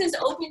conference is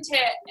open to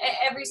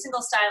every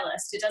single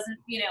stylist. It doesn't,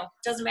 you know,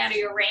 doesn't matter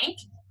your rank.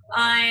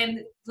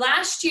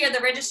 Last year, the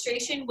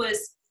registration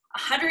was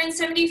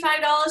 $175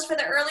 for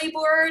the early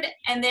board,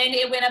 and then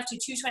it went up to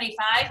 $225.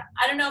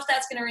 I don't know if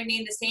that's going to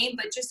remain the same,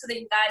 but just so that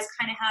you guys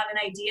kind of have an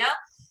idea.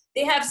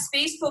 They have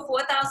space for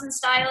 4,000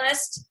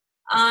 stylists.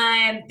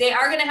 They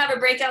are going to have a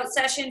breakout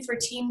session for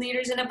team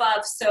leaders and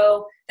above,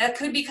 so that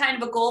could be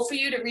kind of a goal for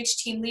you to reach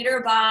team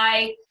leader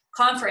by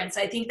conference.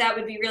 I think that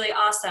would be really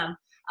awesome.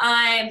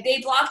 They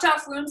blocked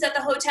off rooms at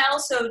the hotel,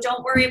 so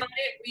don't worry about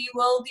it. We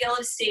will be able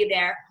to stay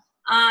there.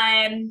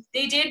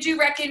 They did do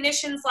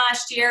recognitions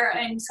last year,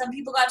 and some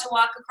people got to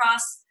walk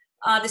across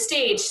the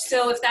stage.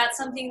 So if that's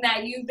something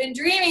that you've been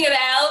dreaming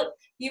about,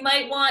 you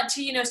might want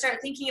to, start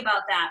thinking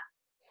about that.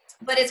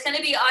 But it's going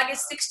to be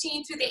August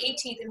 16th through the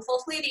 18th, and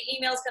hopefully the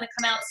email is going to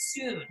come out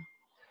soon.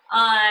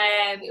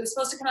 It was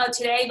supposed to come out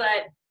today,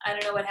 but I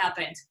don't know what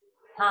happened.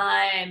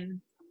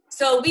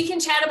 So we can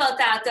chat about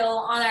that, though,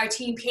 on our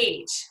team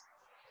page.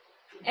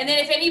 And then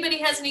if anybody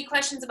has any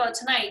questions about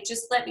tonight,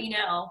 just let me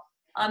know.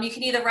 You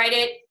can either write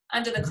it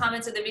under the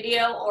comments of the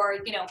video or,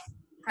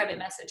 private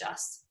message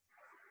us.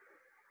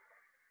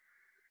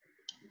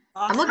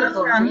 I'm looking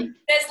forward to it.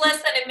 There's less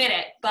than a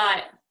minute,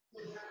 but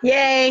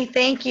Yay,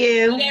 thank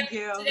you. Thank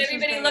you. did This is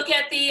everybody great. look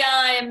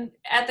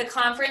at the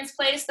conference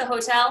place, the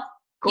hotel?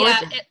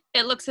 Gorgeous. Yeah,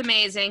 it looks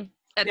amazing.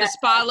 Yeah. The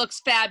spa looks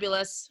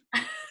fabulous.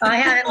 I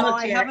haven't Oh, looked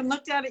I yet. haven't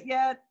looked at it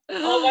yet.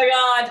 Oh my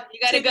God. You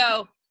gotta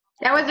go.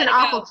 That was an Gotta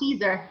awful go.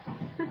 teaser.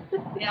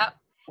 Yeah.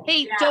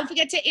 Hey, Yeah. don't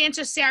forget to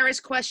answer Sarah's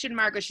question,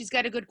 Margaret. She's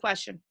got a good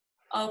question.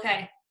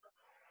 Okay.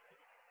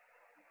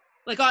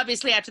 Like,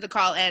 obviously after the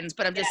call ends,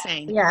 but I'm just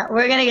saying. Yeah,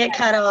 we're gonna get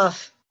cut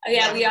off. Oh,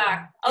 yeah, we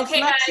are. It's Okay,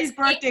 guys. Lexi's Thank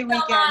birthday you so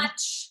weekend.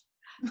 much.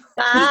 Whose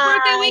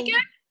birthday Bye.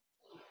 weekend?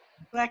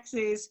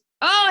 Lexi's.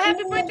 Oh,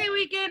 happy Ooh. birthday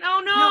weekend.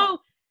 Oh, no.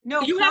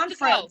 No, You have to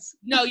go. conference.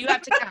 No, you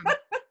have to come.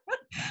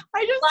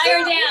 I just Fly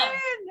her can't down.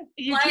 win.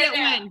 You Fly her can't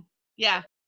down. win. Yeah.